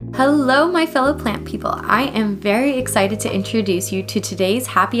Hello, my fellow plant people. I am very excited to introduce you to today's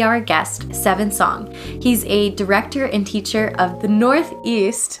happy hour guest, Seven Song. He's a director and teacher of the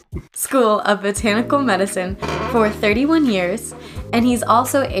Northeast School of Botanical Medicine for 31 years, and he's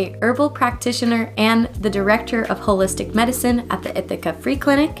also a herbal practitioner and the director of holistic medicine at the Ithaca Free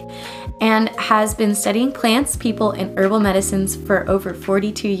Clinic, and has been studying plants, people, and herbal medicines for over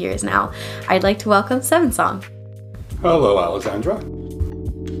 42 years now. I'd like to welcome Seven Song. Hello, Alexandra.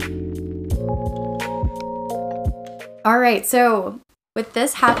 All right, so with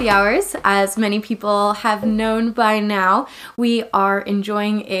this happy hours, as many people have known by now, we are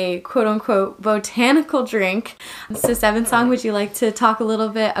enjoying a quote-unquote botanical drink. So Seven Song, would you like to talk a little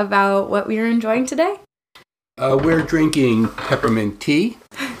bit about what we are enjoying today? We're drinking peppermint tea,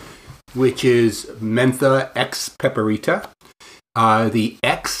 which is Mentha X Peperita. The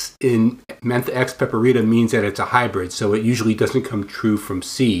X in Mentha X Peperita means that it's a hybrid, so it usually doesn't come true from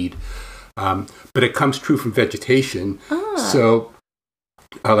seed. But it comes true from vegetation. So,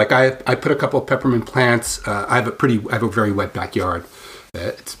 I put a couple of peppermint plants. I have a very wet backyard.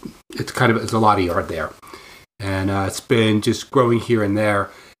 It's a lot of yard there, and it's been just growing here and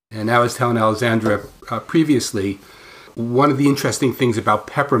there. And I was telling Alexandra previously, one of the interesting things about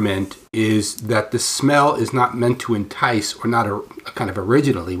peppermint is that the smell is not meant to entice, or not kind of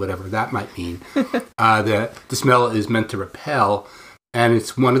originally, whatever that might mean. The smell is meant to repel. And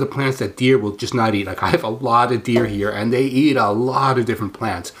it's one of the plants that deer will just not eat. Like, I have a lot of deer here, and they eat a lot of different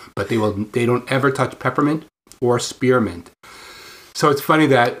plants, but they don't ever touch peppermint or spearmint. So it's funny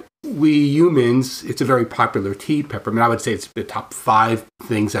that we humans, it's a very popular tea, peppermint. I would say it's the top 5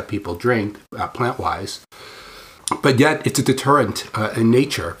 things that people drink, plant-wise. But yet, it's a deterrent in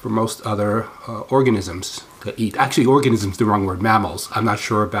nature for most other organisms to eat. Actually, organisms, the wrong word, mammals. I'm not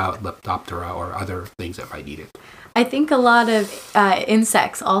sure about Lepidoptera or other things that might eat it. I think a lot of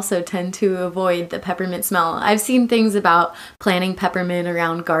insects also tend to avoid the peppermint smell. I've seen things about planting peppermint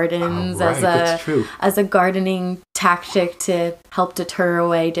around gardens as a gardening tactic to help deter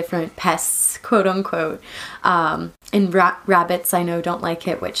away different pests, quote unquote. And rabbits, I know, don't like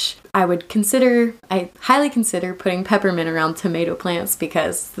it, which I highly consider putting peppermint around tomato plants,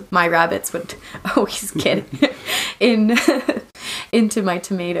 because my rabbits would always get into my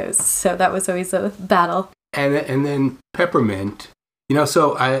tomatoes. So that was always a battle. And then peppermint,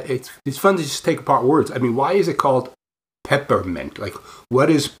 so it's fun to just take apart words. I mean, why is it called peppermint? Like, what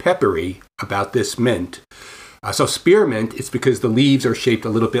is peppery about this mint? So spearmint, it's because the leaves are shaped a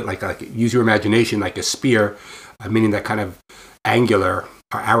little bit like use your imagination, like a spear, meaning that kind of angular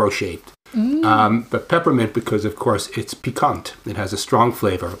or arrow-shaped. But peppermint, because, of course, it's piquant. It has a strong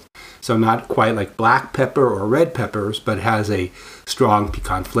flavor. So not quite like black pepper or red peppers, but it has a strong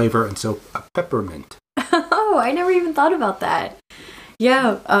piquant flavor, and so a peppermint. Oh, I never even thought about that.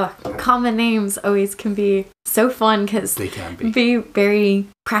 Yeah, common names always can be so fun because they can be very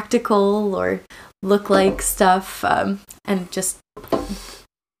practical or look like stuff, and just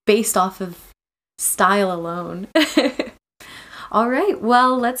based off of style alone. All right,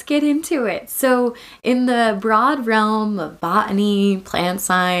 well, let's get into it. So in the broad realm of botany, plant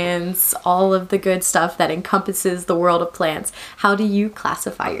science, all of the good stuff that encompasses the world of plants, how do you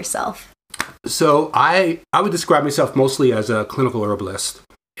classify yourself? So I would describe myself mostly as a clinical herbalist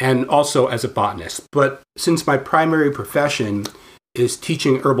and also as a botanist. But since my primary profession is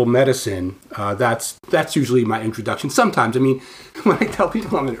teaching herbal medicine, that's usually my introduction. Sometimes, I mean, when I tell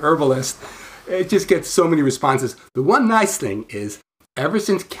people I'm an herbalist, it just gets so many responses. The one nice thing is, ever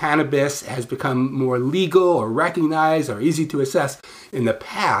since cannabis has become more legal or recognized or easy to assess, in the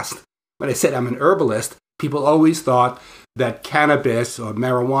past, when I said I'm an herbalist, people always thought that cannabis, or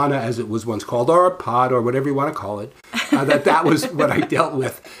marijuana as it was once called, or pot, or whatever you want to call it, that was what I dealt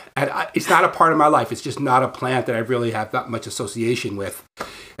with. And it's not a part of my life. It's just not a plant that I really have that much association with.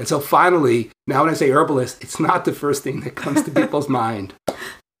 And so finally, now when I say herbalist, it's not the first thing that comes to people's mind.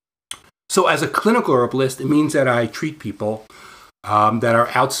 So as a clinical herbalist, it means that I treat people that are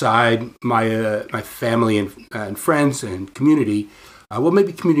outside my family and friends and community.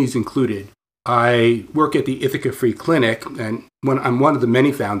 Maybe communities included. I work at the Ithaca Free Clinic, and I'm one of the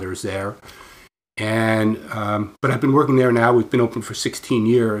many founders there. And but I've been working there now. We've been open for 16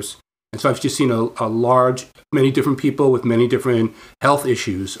 years. And so I've just seen many different people with many different health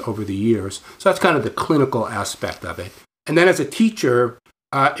issues over the years. So that's kind of the clinical aspect of it. And then as a teacher,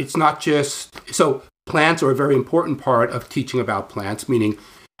 it's not just... So plants are a very important part of teaching about plants, meaning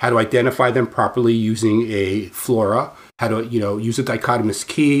how to identify them properly using a flora, how to use a dichotomous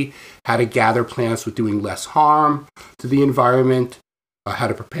key, how to gather plants with doing less harm to the environment, how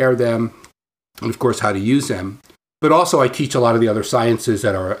to prepare them, and of course how to use them. But also I teach a lot of the other sciences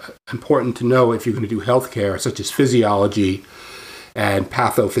that are important to know if you're going to do healthcare, such as physiology and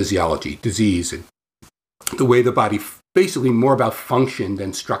pathophysiology, disease, and the way the body, basically more about function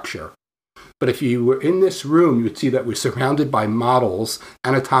than structure. But if you were in this room, you would see that we're surrounded by models,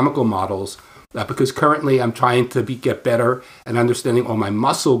 anatomical models, because currently I'm trying to get better at understanding all my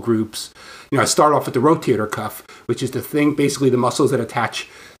muscle groups. I start off with the rotator cuff, which is the thing, basically the muscles that attach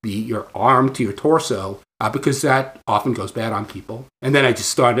your arm to your torso, because that often goes bad on people. And then I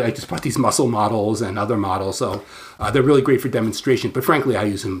just brought these muscle models and other models. So they're really great for demonstration. But frankly, I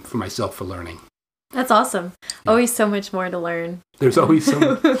use them for myself for learning. That's awesome. Yeah. Always so much more to learn. There's always so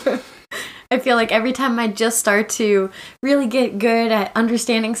much. I feel like every time I just start to really get good at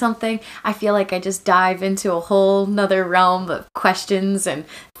understanding something, I feel like I just dive into a whole nother realm of questions and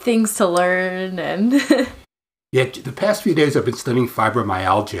things to learn. And yeah, the past few days I've been studying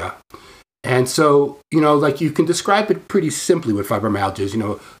fibromyalgia. And so, you can describe it pretty simply with fibromyalgia is,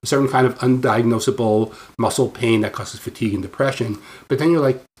 a certain kind of undiagnosable muscle pain that causes fatigue and depression. But then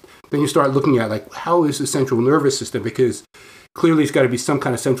you start looking at how is the central nervous system? Because clearly it's got to be some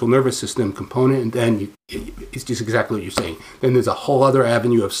kind of central nervous system component. And then it's just exactly what you're saying. Then there's a whole other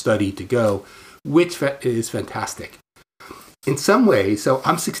avenue of study to go, which is fantastic. In some ways, so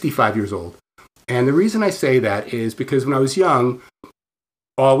I'm 65 years old. And the reason I say that is because when I was young,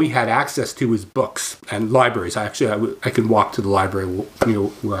 all we had access to was books and libraries. I could walk to the library,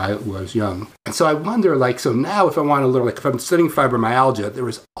 where I was young. And so I wonder, so now if I want to learn, if I'm studying fibromyalgia, there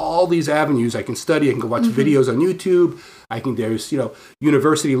is all these avenues I can study. I can go watch videos on YouTube. There's,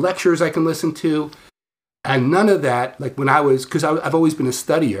 university lectures I can listen to. And none of that, because I've always been a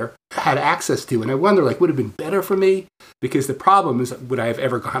studier, had access to. And I wonder, would it have been better for me? Because the problem is, would I have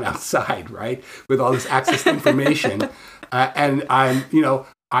ever gone outside, right? With all this access to information. And I'm,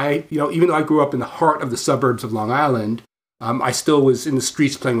 even though I grew up in the heart of the suburbs of Long Island, I still was in the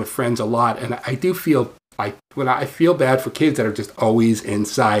streets playing with friends a lot. And I do feel I feel bad for kids that are just always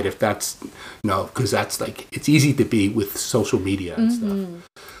inside, if that's, because that's it's easy to be with social media and stuff.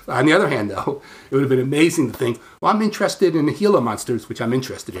 On the other hand, though, it would have been amazing to think, well, I'm interested in the Gila monsters, which I'm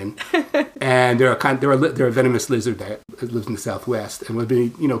interested in. And they're a venomous lizard that lives in the Southwest. And would be,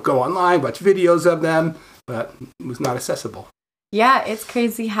 go online, watch videos of them, but it was not accessible. Yeah, it's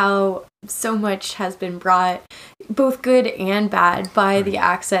crazy how so much has been brought, both good and bad, by the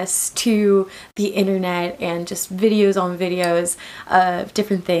access to the internet and just videos on videos of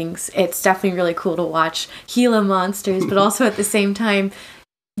different things. It's definitely really cool to watch Gila monsters, but also at the same time,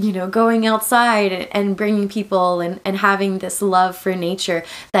 going outside and bringing people and having this love for nature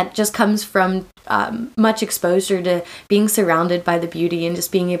that just comes from much exposure to being surrounded by the beauty and just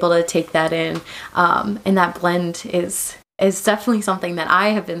being able to take that in. And that blend is definitely something that I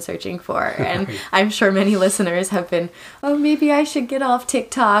have been searching for. And I'm sure many listeners have been, maybe I should get off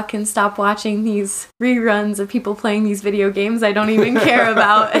TikTok and stop watching these reruns of people playing these video games I don't even care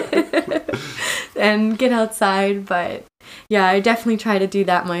about and get outside. But yeah, I definitely try to do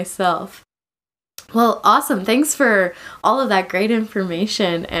that myself. Well, awesome. Thanks for all of that great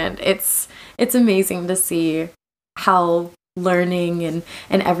information. And it's amazing to see how learning and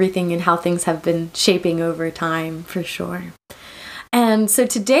everything and how things have been shaping over time, for sure. And so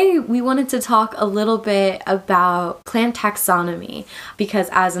today we wanted to talk a little bit about plant taxonomy, because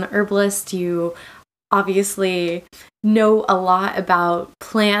as an herbalist, you obviously know a lot about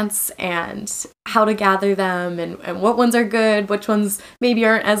plants and how to gather them and what ones are good, which ones maybe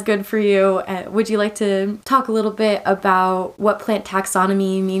aren't as good for you. Would you like to talk a little bit about what plant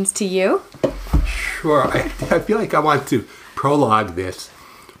taxonomy means to you? Sure. I feel like I want to prologue this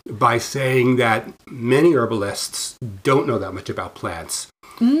by saying that many herbalists don't know that much about plants.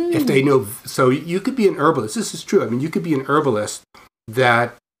 If they know, so you could be an herbalist. This is true. You could be an herbalist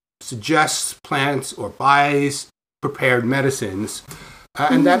that suggests plants or buys prepared medicines,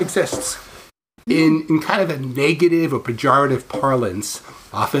 and that exists. In kind of a negative or pejorative parlance,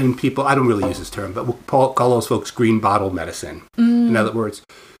 often people, I don't really use this term, but we'll call those folks green bottle medicine, in other words.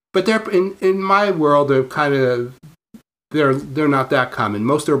 But they're in my world, they're not that common.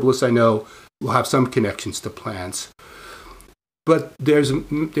 Most herbalists I know will have some connections to plants. But there's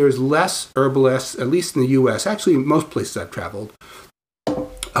less herbalists, at least in the U.S., actually in most places I've traveled,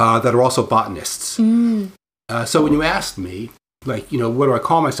 that are also botanists. So when you asked me, what do I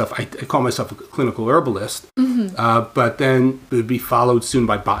call myself? I call myself a clinical herbalist, but then it would be followed soon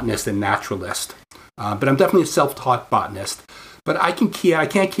by botanist and naturalist. But I'm definitely a self-taught botanist. But I can't key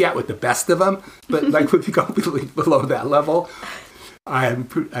out with the best of them. But if you go below that level, I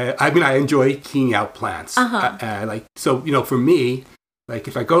enjoy keying out plants. For me, like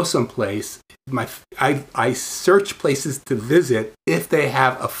if I go someplace, I search places to visit if they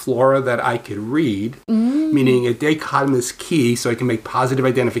have a flora that I could read, meaning a dichotomous key, so I can make positive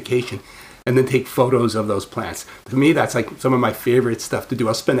identification and then take photos of those plants. To me, that's like some of my favorite stuff to do.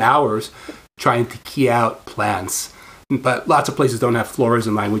 I'll spend hours trying to key out plants, but lots of places don't have floras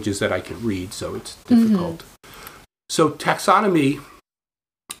and languages that I can read, so it's difficult. So taxonomy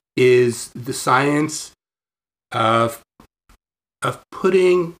is the science of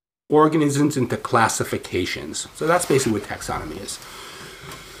putting organisms into classifications. So that's basically what taxonomy is.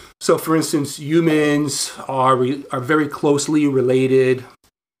 So for instance, humans are very closely related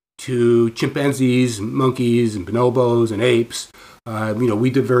to chimpanzees, monkeys, and bonobos, and apes. We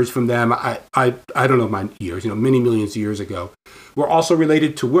diverged from them. I don't know my years, many millions of years ago. We're also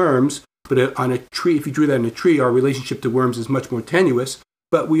related to worms, but on a tree, if you drew that in a tree, our relationship to worms is much more tenuous.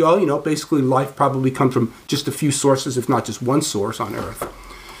 But we all, basically life probably comes from just a few sources, if not just one source on Earth.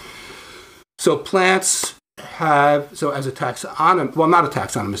 So plants as a taxonomist, well, not a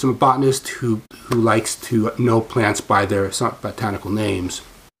taxonomist, I'm a botanist who likes to know plants by their botanical names.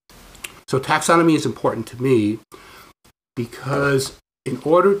 So taxonomy is important to me because in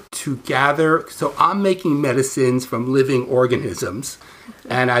order to gather, so I'm making medicines from living organisms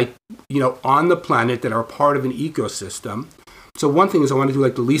and on the planet that are part of an ecosystem. So one thing is I want to do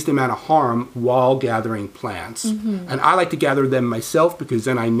like the least amount of harm while gathering plants. And I like to gather them myself because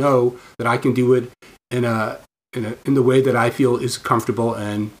then I know that I can do it in the way that I feel is comfortable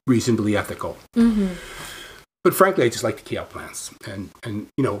and reasonably ethical. But frankly, I just like to key out plants. And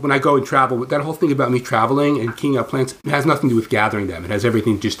when I go and travel, that whole thing about me traveling and keying out plants, it has nothing to do with gathering them. It has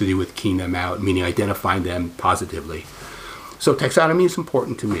everything just to do with keying them out, meaning identifying them positively. So taxonomy is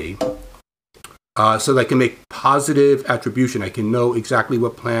important to me. So that I can make positive attribution. I can know exactly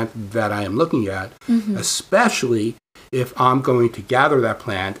what plant that I am looking at, especially if I'm going to gather that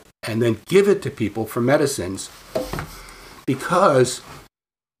plant and then give it to people for medicines. Because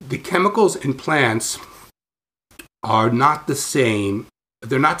the chemicals in plants are not the same.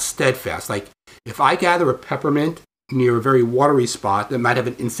 They're not steadfast. Like if I gather a peppermint near a very watery spot that might have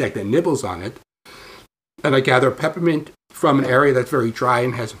an insect that nibbles on it, and I gather a peppermint from an area that's very dry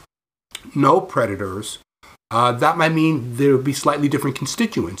and has no predators, that might mean there will be slightly different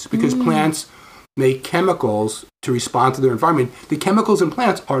constituents because plants make chemicals to respond to their environment. The chemicals in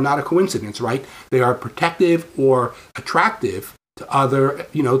plants are not a coincidence, right? They are protective or attractive to other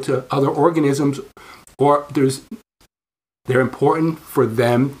organisms, or they're important for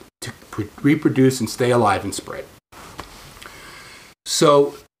them to reproduce and stay alive and spread.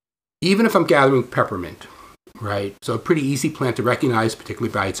 So even if I'm gathering peppermint, right? So a pretty easy plant to recognize,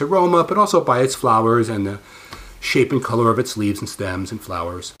 particularly by its aroma, but also by its flowers and the shape and color of its leaves and stems and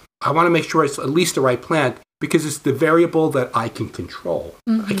flowers. I want to make sure it's at least the right plant because it's the variable that I can control.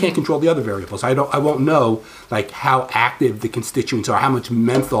 I can't control the other variables. I won't know like how active the constituents are, how much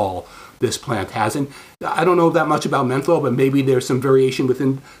menthol this plant has. And I don't know that much about menthol, but maybe there's some variation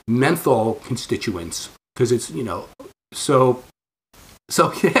within menthol constituents because it's,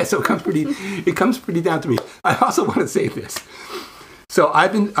 so it comes pretty down to me. I also want to say this. So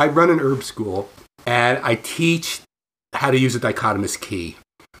I run an herb school and I teach how to use a dichotomous key.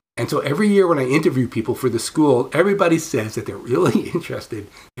 And so every year when I interview people for the school, everybody says that they're really interested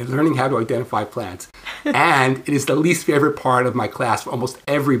in learning how to identify plants. And it is the least favorite part of my class for almost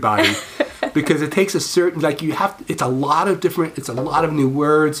everybody because it takes it's a lot of new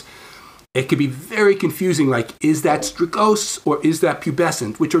words. It could be very confusing, like, is that strigose or is that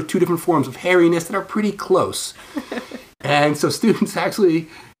pubescent, which are two different forms of hairiness that are pretty close. And so students actually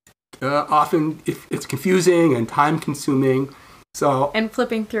often, it's confusing and time-consuming. And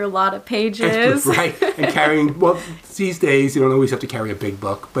flipping through a lot of pages. Right, and carrying, these days you don't always have to carry a big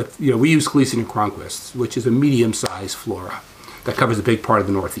book, but we use Gleason and Cronquist, which is a medium-sized flora that covers a big part of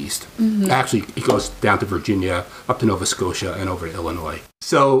the Northeast. Actually, it goes down to Virginia, up to Nova Scotia, and over to Illinois.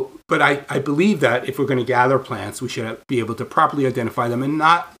 So, but I believe that if we're going to gather plants, we should be able to properly identify them and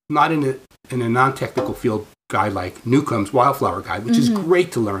not in a non-technical field guide like Newcomb's Wildflower Guide, which is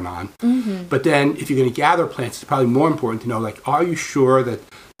great to learn on. But then if you're going to gather plants, it's probably more important to know, like, are you sure that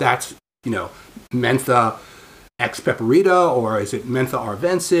that's, Mentha expeperita, or is it Mentha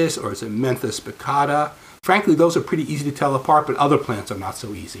arvensis, or is it Mentha spicata? Frankly, those are pretty easy to tell apart, but other plants are not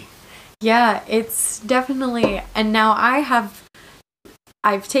so easy. Yeah, it's definitely, and now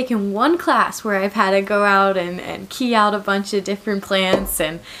I've taken one class where I've had to go out and key out a bunch of different plants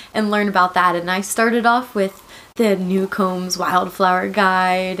and learn about that. And I started off with the Newcomb's Wildflower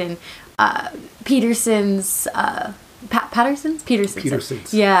Guide and Peterson's, Peterson's?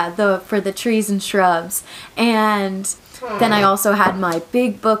 Peterson's. Yeah, for the trees and shrubs. And then I also had my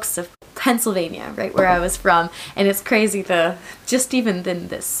big books of Pennsylvania, right where I was from, and it's crazy the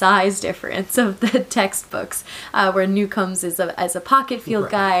size difference of the textbooks, where Newcomb's is as a pocket field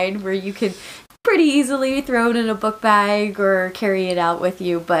guide where you could pretty easily throw it in a book bag or carry it out with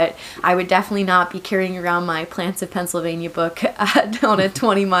you, but I would definitely not be carrying around my Plants of Pennsylvania book on a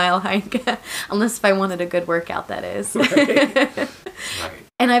 20-mile hike, unless if I wanted a good workout, that is. Right.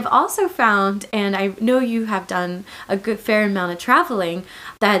 And I've also found, and I know you have done a good fair amount of traveling,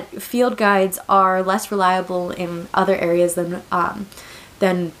 that field guides are less reliable in other areas than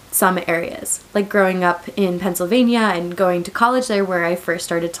some areas. Like growing up in Pennsylvania and going to college there, where I first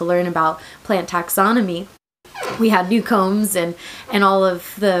started to learn about plant taxonomy, we had Newcomb's and all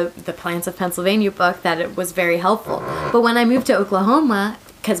of the Plants of Pennsylvania book that it was very helpful. But when I moved to Oklahoma,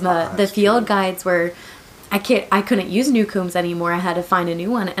 because the field guides were, I couldn't use Newcomb's anymore. I had to find a new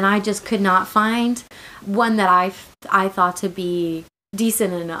one, and I just could not find one that I thought to be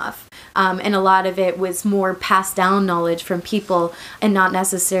decent enough. And a lot of it was more passed down knowledge from people and not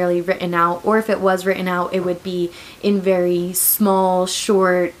necessarily written out. Or if it was written out, it would be in very small,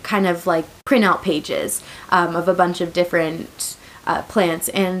 short, kind of like printout pages of a bunch of different plants,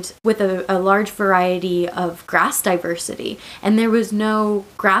 and with a large variety of grass diversity. And there was no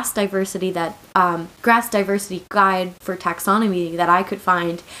grass diversity guide for taxonomy that I could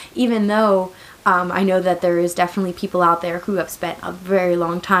find, even though I know that there is definitely people out there who have spent a very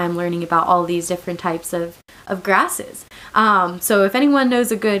long time learning about all these different types of grasses. So if anyone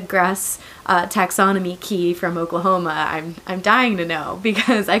knows a good grass taxonomy key from Oklahoma, I'm dying to know,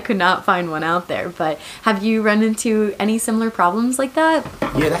 because I could not find one out there. But have you run into any similar problems like that?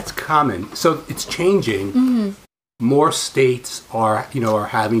 Yeah, that's common. So it's changing. Mm-hmm. More states are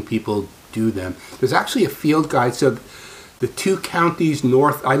having people do them. There's actually a field guide. So the two counties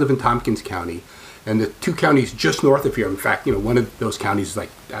north, I live in Tompkins County, and the two counties just north of here, in fact, one of those counties is like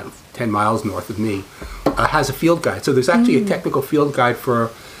 10 miles north of me, has a field guide. So there's actually a technical field guide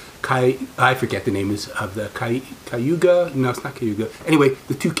for, I forget the name of the Cayuga. No, it's not Cayuga. Anyway,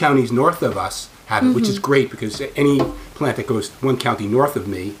 the two counties north of us have it, which is great, because any plant that goes one county north of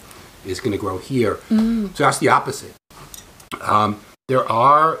me is going to grow here. So that's the opposite.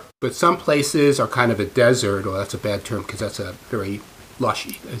 But some places are kind of a desert, or that's a bad term because that's a very lush,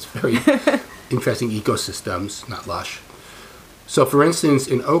 it's very interesting ecosystems, not lush. So for instance,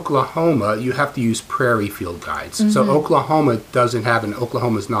 in Oklahoma, you have to use prairie field guides. Mm-hmm. So Oklahoma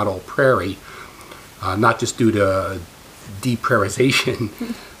Oklahoma's not all prairie, not just due to deprairization.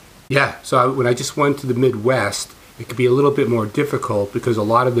 Yeah, so when I just went to the Midwest, it could be a little bit more difficult, because a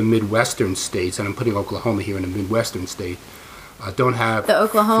lot of the Midwestern states, and I'm putting Oklahoma here in a Midwestern state, don't have... The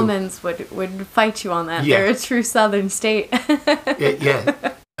Oklahomans would fight you on that. Yeah. They're a true southern state.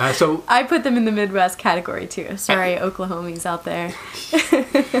 Yeah. So I put them in the Midwest category too. Sorry, Oklahomies out there.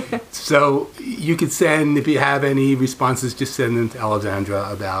 So you could send, if you have any responses, just send them to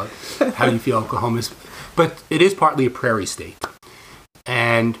Alexandra about how you feel Oklahoma is. But it is partly a prairie state.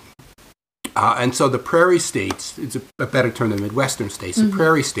 And so the prairie states, it's a better term than Midwestern states, the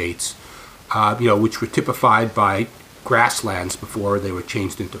prairie states, which were typified by grasslands before they were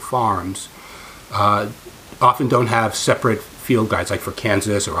changed into farms, often don't have separate field guides, like for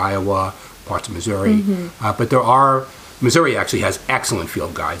Kansas or Iowa, parts of Missouri. But Missouri actually has excellent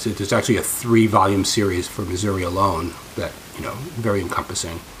field guides. There's actually a 3-volume series for Missouri alone that, very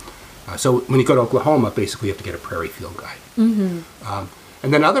encompassing. So when you go to Oklahoma, basically you have to get a prairie field guide.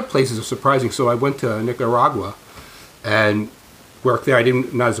 And then other places are surprising. So I went to Nicaragua and worked there.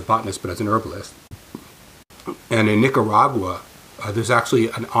 Not as a botanist, but as an herbalist. And in Nicaragua, there's actually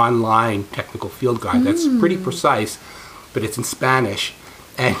an online technical field guide that's pretty precise, but it's in Spanish,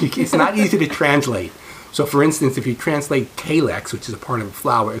 and it's not easy to translate. So, for instance, if you translate calyx, which is a part of a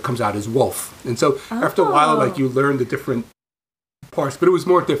flower, it comes out as wolf. And so after a while, you learn the different parts, but it was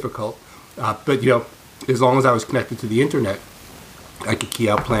more difficult. But, as long as I was connected to the internet, I could key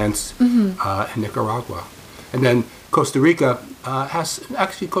out plants in Nicaragua. And then Costa Rica has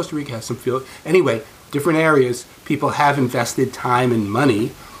some field. Anyway, different areas, people have invested time and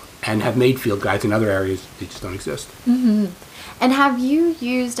money and have made field guides. In other areas, they just don't exist. And have you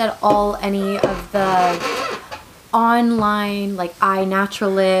used at all any of the online, like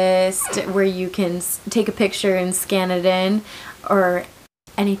iNaturalist, where you can take a picture and scan it in, or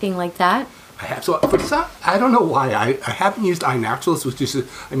anything like that? I have. So for some, I don't know why I haven't used iNaturalist, which is,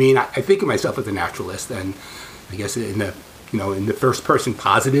 I think of myself as a naturalist, and I guess in the first person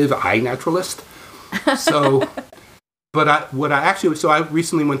positive iNaturalist. So, but I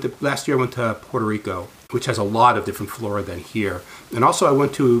recently last year I went to Puerto Rico, which has a lot of different flora than here. And also I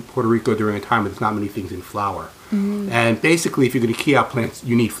went to Puerto Rico during a time where there's not many things in flower. And basically, if you're going to key out plants,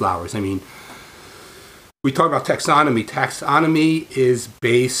 you need flowers. I mean, we talk about taxonomy. Taxonomy is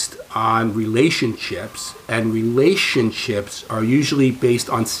based on relationships, and relationships are usually based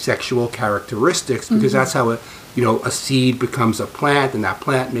on sexual characteristics, because that's how a seed becomes a plant, and that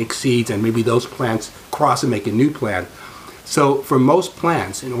plant makes seeds, and maybe those plants cross and make a new plant. So for most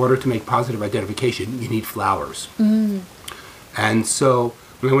plants, in order to make positive identification, you need flowers. And so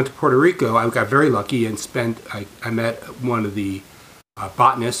when I went to Puerto Rico, I got very lucky and I met one of the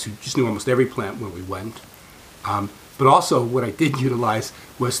botanists who just knew almost every plant when we went. But also what I did utilize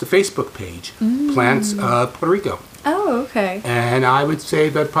was the Facebook page, Plants of Puerto Rico. Oh, okay. And I would say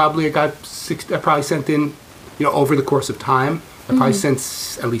that probably I probably sent in, over the course of time, I probably sent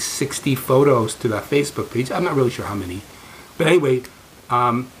at least 60 photos to that Facebook page. I'm not really sure how many. But anyway,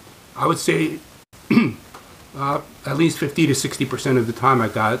 I would say at least 50 to 60% of the time I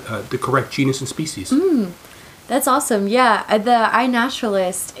got the correct genus and species. That's awesome. Yeah, the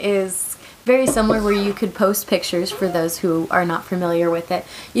iNaturalist is very similar, where you could post pictures for those who are not familiar with it.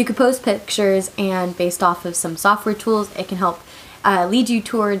 You could post pictures, and based off of some software tools, it can help lead you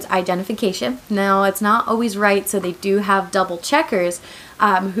towards identification. Now, it's not always right, so they do have double checkers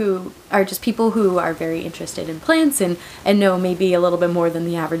who are just people who are very interested in plants and know maybe a little bit more than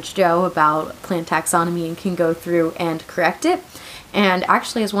the average Joe about plant taxonomy and can go through and correct it. And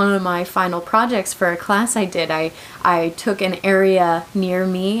actually, as one of my final projects for a class I did, I took an area near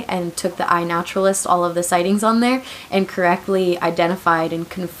me and took the iNaturalist, all of the sightings on there, and correctly identified and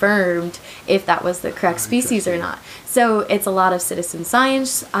confirmed if that was the correct species or not. So it's a lot of citizen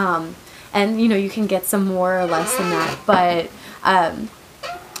science, and you can get some more or less than that, but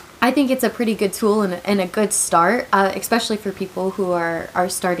I think it's a pretty good tool and a good start, especially for people who are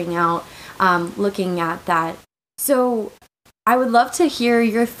starting out looking at that. So I would love to hear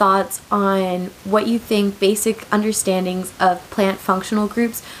your thoughts on what you think basic understandings of plant functional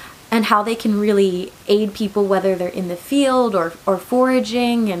groups and how they can really aid people, whether they're in the field or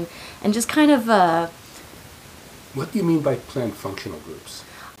foraging, and just kind of What do you mean by plant functional groups?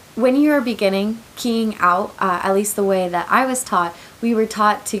 When you're beginning keying out, at least the way that I was taught, we were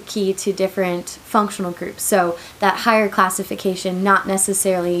taught to key to different functional groups. So that higher classification, not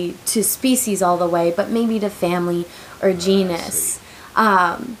necessarily to species all the way, but maybe to family or genus.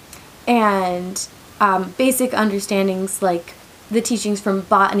 And basic understandings like the teachings from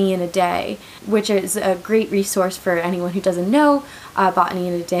Botany in a Day, which is a great resource for anyone who doesn't know. Botany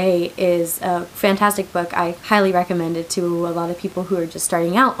in a Day is a fantastic book. I highly recommend it to a lot of people who are just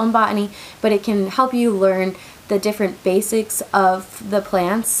starting out on botany, but it can help you learn the different basics of the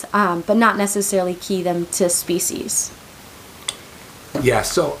plants, but not necessarily key them to species. Yeah,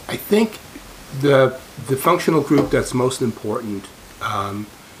 so I think the functional group that's most important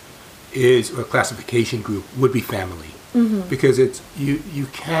is, or classification group, would be family. Because it's you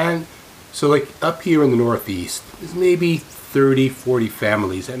can, so like up here in the Northeast, there's maybe 30, 40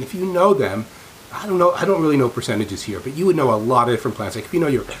 families, and if you know them, I don't really know percentages here, but you would know a lot of different plants. Like if you know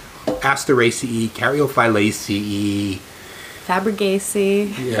your Asteraceae, Caryophyllaceae,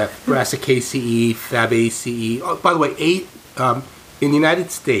 Fabricaceae. Yeah, Brassicaceae, Fabaceae. Oh, by the way, in the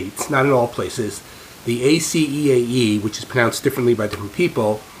United States, not in all places, the ACEAE, which is pronounced differently by different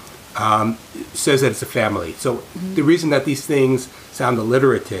people, says that it's a family. So the reason that these things sound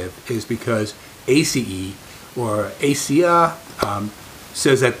alliterative is because ACE or Acea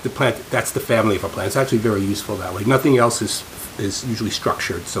says that the plant, that's the family of a plant. It's actually very useful that way. Nothing else is usually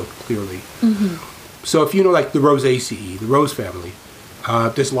structured so clearly. So if you know like the Rosaceae, the rose family,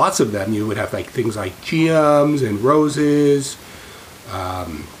 there's lots of them. You would have like things like geums and roses,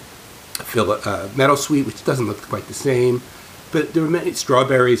 meadowsweet, which doesn't look quite the same. But there are many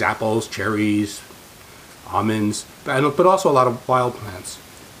strawberries, apples, cherries, almonds, but also a lot of wild plants.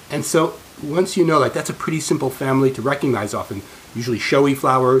 And so once you know, like that's a pretty simple family to recognize often. Usually showy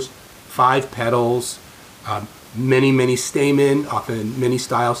flowers, 5 petals, many stamen, often many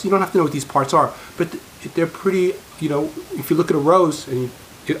styles. You don't have to know what these parts are, but they're pretty, if you look at a rose, a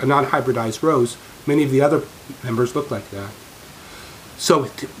non-hybridized rose, many of the other members look like that. So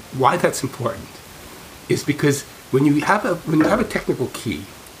why that's important is because when you have a technical key,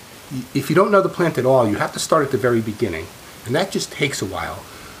 if you don't know the plant at all, you have to start at the very beginning, and that just takes a while.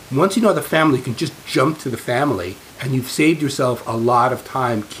 Once you know the family, you can just jump to the family, and you've saved yourself a lot of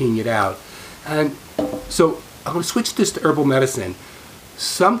time keying it out. And so I'm going to switch this to herbal medicine.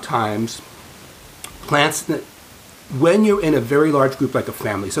 Sometimes plants, when you're in a very large group like a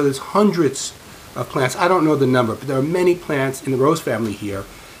family, so there's hundreds of plants, I don't know the number, but there are many plants in the rose family here,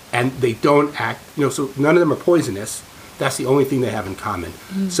 and they don't act, so none of them are poisonous. That's the only thing they have in common.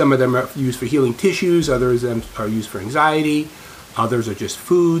 Some of them are used for healing tissues, others of them are used for anxiety, others are just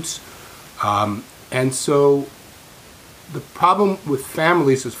foods. And so the problem with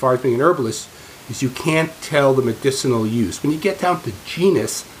families as far as being an herbalist is you can't tell the medicinal use. When you get down to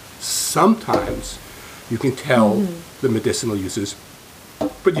genus, sometimes you can tell the medicinal uses,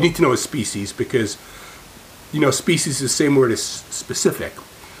 but you need to know a species because, species is the same word as specific.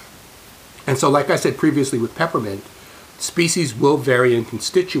 And so, like I said previously with peppermint, species will vary in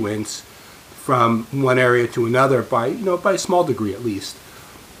constituents from one area to another by a small degree at least.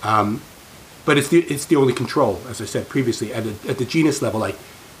 But it's the only control, as I said previously, at the genus level.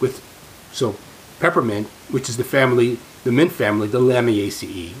 So peppermint, which is the mint family, the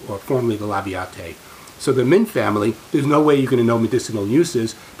Lamiaceae, or formerly the Labiatae. So the mint family, there's no way you're going to know medicinal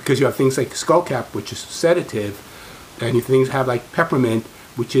uses because you have things like skullcap, which is sedative, and you things have like peppermint,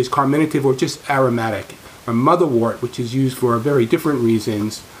 which is carminative or just aromatic, or motherwort, which is used for very different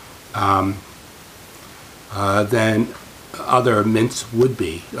reasons than other mints would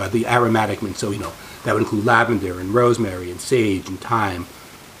be, the aromatic mint. So, that would include lavender and rosemary and sage and thyme.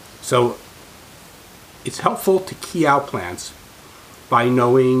 So it's helpful to key out plants by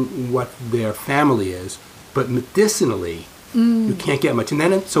knowing what their family is, but medicinally, you can't get much. And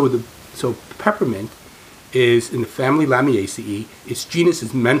then, so peppermint is in the family Lamiaceae. Its genus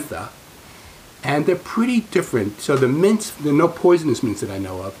is Mentha, and they're pretty different. So the mints, there are no poisonous mints that I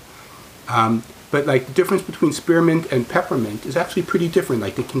know of, but like the difference between spearmint and peppermint is actually pretty different.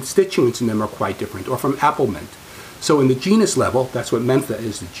 Like the constituents in them are quite different, or from apple mint. So in the genus level, that's what Mentha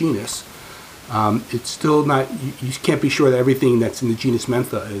is, the genus. It's still not, you can't be sure that everything that's in the genus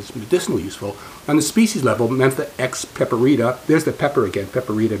Mentha is medicinally useful. On the species level, Mentha X peperita, there's the pepper again,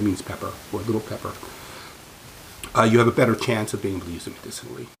 peperita means pepper, or little pepper. You have a better chance of being able to use it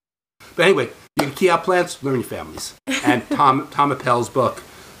medicinally. But anyway, you can key out plants, learn your families. And Tom Appel's book,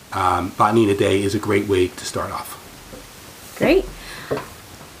 Botany in a Day, is a great way to start off. Great.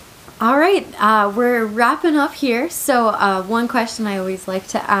 All right, we're wrapping up here. So one question I always like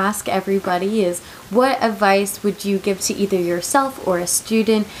to ask everybody is, what advice would you give to either yourself or a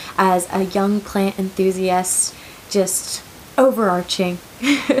student as a young plant enthusiast, just overarching?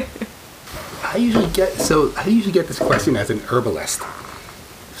 I usually get this question as an herbalist.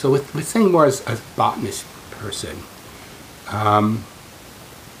 So with saying more as a botanist person,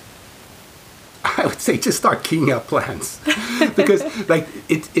 I would say just start keying out plants because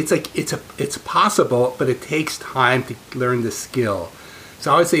it's possible, but it takes time to learn the skill.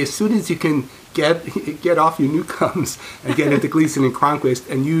 So I would say as soon as you can get off your newcomes and get into Gleason and Cronquist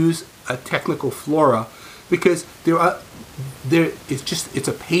and use a technical flora, because it's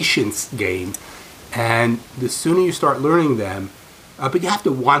a patience game, and the sooner you start learning them, but you have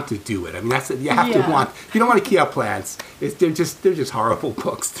to want to do it. I mean, you have to want. If you don't want to key out plants, they're just horrible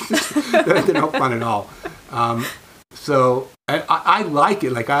books. They're no fun at all. So I like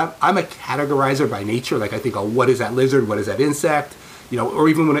it. Like I'm a categorizer by nature. Like I think, oh, what is that lizard? What is that insect? Or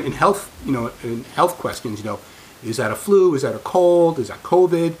even when in health, in health questions, is that a flu? Is that a cold? Is that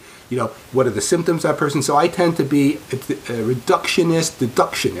COVID? What are the symptoms of that person? So I tend to be a reductionist,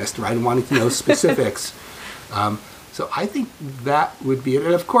 deductionist, right? And wanting to know specifics. So I think that would be it.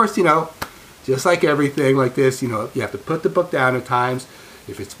 And of course, just like everything like this, you have to put the book down at times.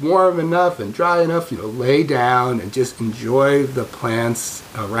 If it's warm enough and dry enough, lay down and just enjoy the plants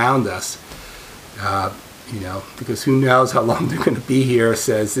around us. Because who knows how long they're going to be here,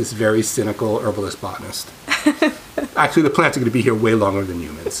 says this very cynical herbalist botanist. Actually, the plants are going to be here way longer than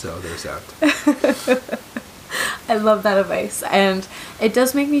humans, so there's that. I love that advice, and it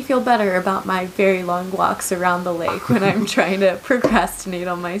does make me feel better about my very long walks around the lake when I'm trying to procrastinate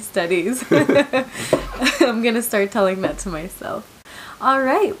on my studies. I'm going to start telling that to myself. All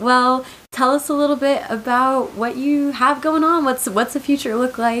right, well, tell us a little bit about what you have going on. What's the future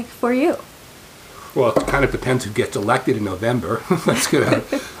look like for you? Well, it kind of depends who gets elected in November.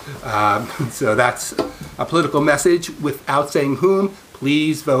 So that's a political message without saying whom.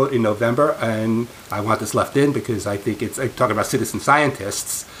 Please vote in November, and I want this left in because I think I'm talking about citizen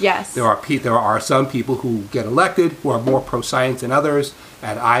scientists. Yes. There are some people who get elected who are more pro-science than others,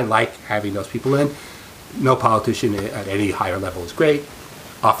 and I like having those people in. No politician at any higher level is great.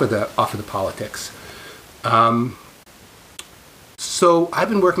 Off of the politics. So I've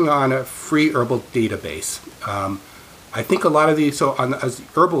been working on a free herbal database. I think a lot of these, as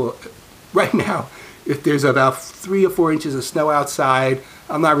herbal, right now, if there's about 3 or 4 inches of snow outside,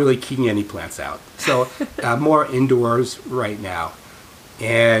 I'm not really keying any plants out. So more indoors right now.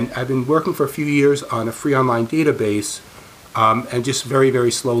 And I've been working for a few years on a free online database and just very,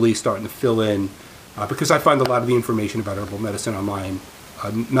 very slowly starting to fill in because I find a lot of the information about herbal medicine online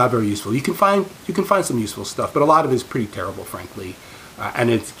not very useful. You can find some useful stuff, but a lot of it is pretty terrible, frankly, and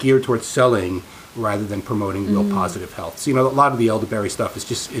it's geared towards selling rather than promoting real positive health. So, a lot of the elderberry stuff is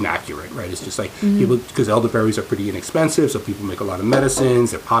just inaccurate, right? It's just like people, because elderberries are pretty inexpensive, so people make a lot of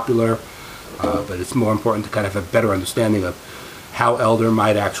medicines, they're popular, but it's more important to kind of have a better understanding of how elder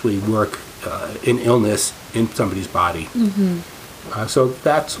might actually work in illness in somebody's body. So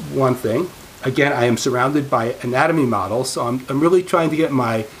that's one thing. Again, I am surrounded by anatomy models, so I'm really trying to get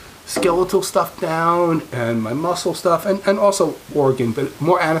my skeletal stuff down and my muscle stuff, and also organ, but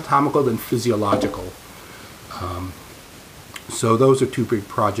more anatomical than physiological. So those are two big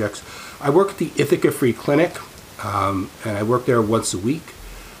projects. I work at the Ithaca Free Clinic, and I work there once a week.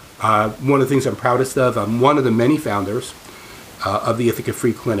 One of the things I'm proudest of, I'm one of the many founders of the Ithaca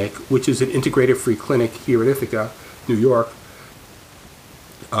Free Clinic, which is an integrative free clinic here in Ithaca, New York,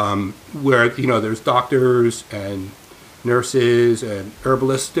 where there's doctors and nurses and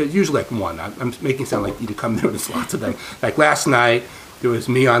herbalists. There's usually like one. I'm making it sound like you come there. There's lots of them. Like last night, there was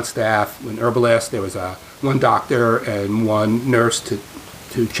me on staff, an herbalist. There was one doctor and one nurse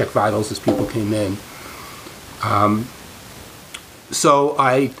to check vitals as people came in. So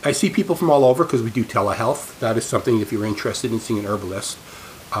I see people from all over because we do telehealth. That is something if you're interested in seeing an herbalist.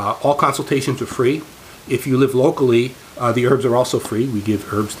 All consultations are free. If you live locally, the herbs are also free. We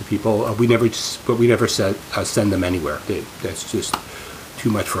give herbs to people. We never send them anywhere. That's just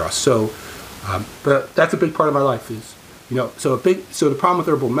too much for us. So, but that's a big part of my life. Is so the problem with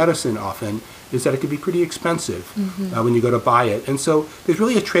herbal medicine often is that it can be pretty expensive when you go to buy it. And so there's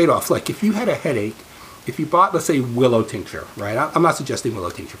really a trade-off. Like if you had a headache, if you bought, let's say, willow tincture, right? I'm not suggesting willow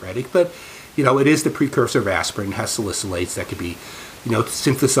tincture for headache, but it is the precursor of aspirin. It has salicylates that could be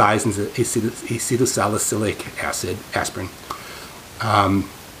synthesized into acetylsalicylic acid, aspirin.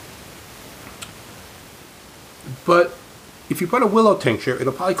 But if you bought a willow tincture,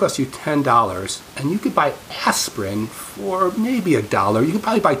 it'll probably cost you $10, and you could buy aspirin for maybe $1. You could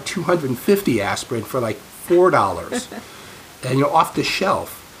probably buy 250 aspirin for like $4, and off the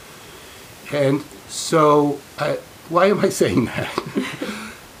shelf. And so, why am I saying that?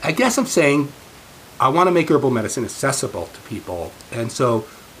 I guess I'm saying I want to make herbal medicine accessible to people. And so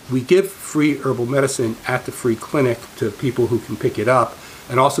we give free herbal medicine at the free clinic to people who can pick it up,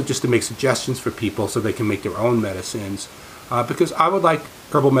 and also just to make suggestions for people so they can make their own medicines. Because I would like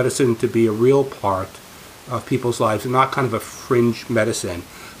herbal medicine to be a real part of people's lives and not kind of a fringe medicine.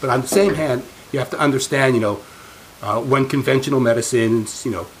 But on the same hand, you have to understand, when conventional medicines,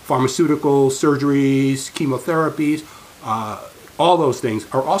 pharmaceuticals, surgeries, chemotherapies, all those things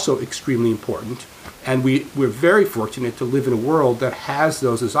are also extremely important. And we're very fortunate to live in a world that has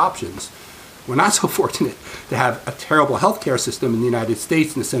those as options. We're not so fortunate to have a terrible healthcare system in the United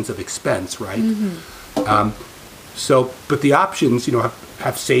States in the sense of expense, right? But the options,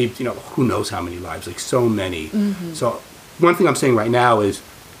 have saved, who knows how many lives, like so many. So one thing I'm saying right now is,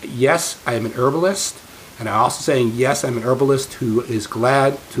 yes, I am an herbalist. And I'm also saying, yes, I'm an herbalist who is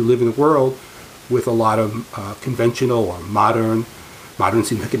glad to live in a world with a lot of conventional or modern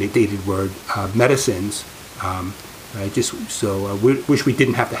seems like a dated word, medicines. I wish we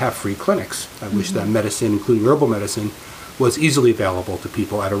didn't have to have free clinics. I wish that medicine, including herbal medicine, was easily available to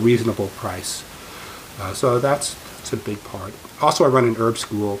people at a reasonable price. So that's a big part. Also, I run an herb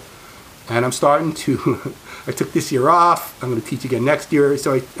school, and I'm starting to, I took this year off. I'm going to teach again next year.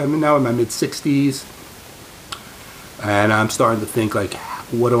 So I'm now in my mid-60s, and I'm starting to think, like,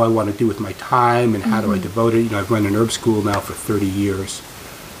 what do I want to do with my time, and how do I devote it? I've run an herb school now for 30 years.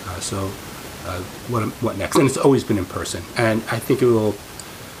 What next? And it's always been in person. And I think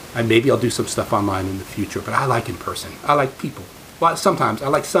and maybe I'll do some stuff online in the future, but I like in person. I like people. Well, sometimes. I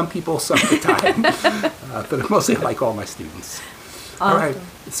like some people some of the time. But mostly I like all my students. Awesome. All right.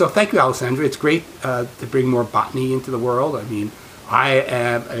 So thank you, Alessandra. It's great to bring more botany into the world. I mean, I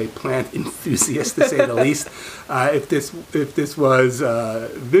am a plant enthusiast, to say the least. If this was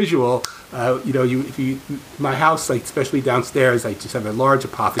visual, my house, like especially downstairs, I just have a large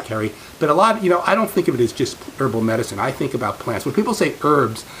apothecary. But a lot, I don't think of it as just herbal medicine. I think about plants. When people say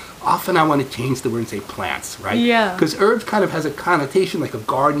herbs, often I want to change the word and say plants, right? Yeah. Because herbs kind of has a connotation like a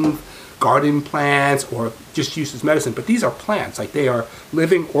garden plants, or just used as medicine. But these are plants, like they are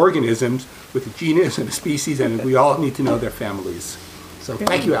living organisms with a genus and a species, and we all need to know their families. So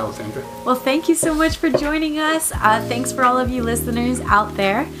thank you, Alessandra. Well, thank you so much for joining us. Thanks for all of you listeners out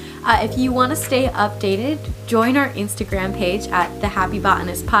there. If you want to stay updated, join our Instagram page at the Happy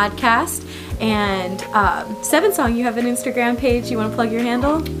Botanist Podcast. And Seven Song, you have an Instagram page. You want to plug your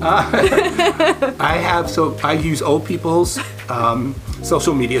handle? I use old people's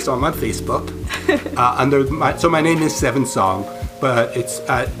social media. So I'm on Facebook. My name is Seven Song, but it's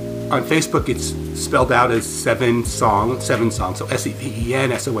on Facebook. It's spelled out as Seven Song. So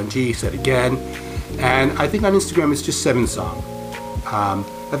SEVENSONG. Said again. And I think on Instagram it's just Seven Song.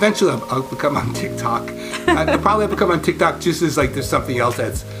 Eventually I'll become on TikTok. I'll probably become on TikTok just as like there's something else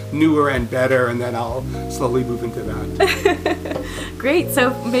that's newer and better, and then I'll slowly move into that. Great.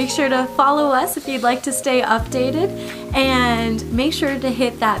 So make sure to follow us if you'd like to stay updated, and make sure to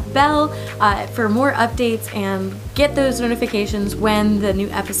hit that bell for more updates and get those notifications when the new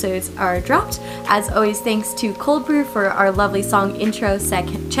episodes are dropped. As always, thanks to Cold Brew for our lovely song intro.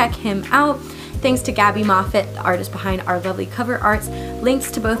 Check him out. Thanks to Gabby Moffett, the artist behind our lovely cover arts.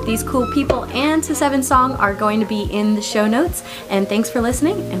 Links to both these cool people and to Seven Song are going to be in the show notes. And thanks for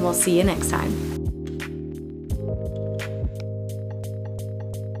listening, and we'll see you next time.